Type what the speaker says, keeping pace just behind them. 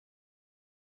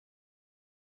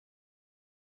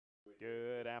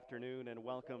Good afternoon and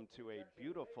welcome to a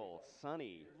beautiful,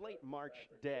 sunny, late March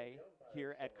day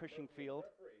here at Cushing Field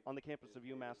on the campus of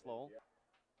UMass Lowell.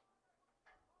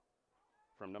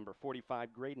 From number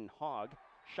 45, Graydon Hogg,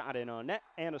 shot in on net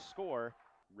and a score.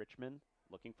 Richmond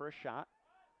looking for a shot,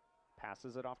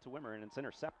 passes it off to Wimmer and it's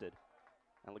intercepted.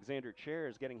 Alexander Chair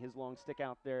is getting his long stick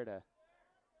out there to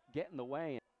get in the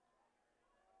way.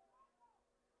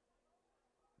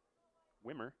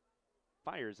 Wimmer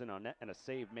fires in on net and a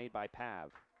save made by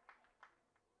Pav.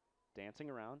 Dancing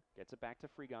around, gets it back to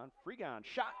Freegon. Freegon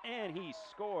shot and he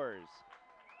scores.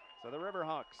 So the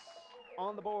Riverhawks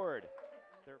on the board.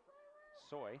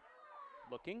 Soy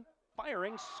looking,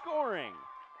 firing, scoring.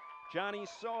 Johnny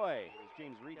Soy. Here's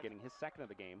James Reed getting his second of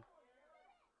the game.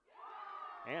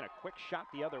 And a quick shot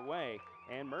the other way,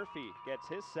 and Murphy gets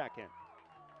his second.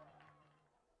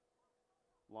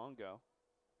 Longo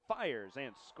fires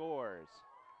and scores.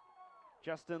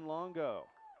 Justin Longo.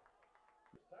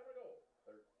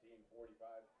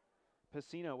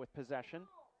 Pacino with possession.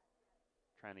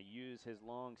 Trying to use his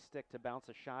long stick to bounce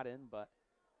a shot in, but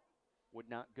would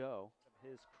not go.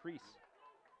 His crease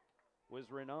was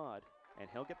Renaud, and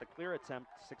he'll get the clear attempt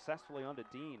successfully onto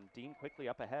Dean. Dean quickly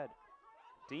up ahead.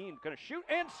 Dean gonna shoot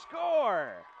and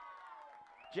score!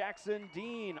 Jackson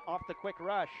Dean off the quick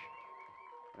rush.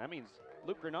 And that means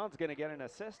Luke Renaud's gonna get an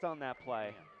assist on that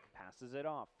play. Passes it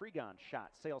off. Freegon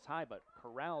shot sails high but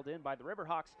corralled in by the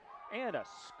Riverhawks, and a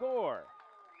score.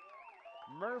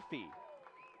 Murphy.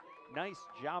 Nice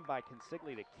job by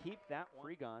Consigli to keep that one.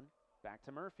 Freegon back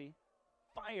to Murphy.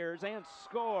 Fires and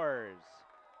scores.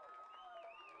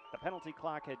 The penalty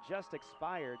clock had just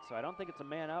expired, so I don't think it's a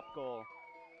man-up goal,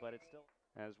 but it's still.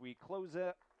 As we close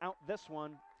out this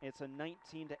one, it's a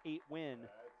 19-8 win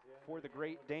for the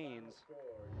Great Danes.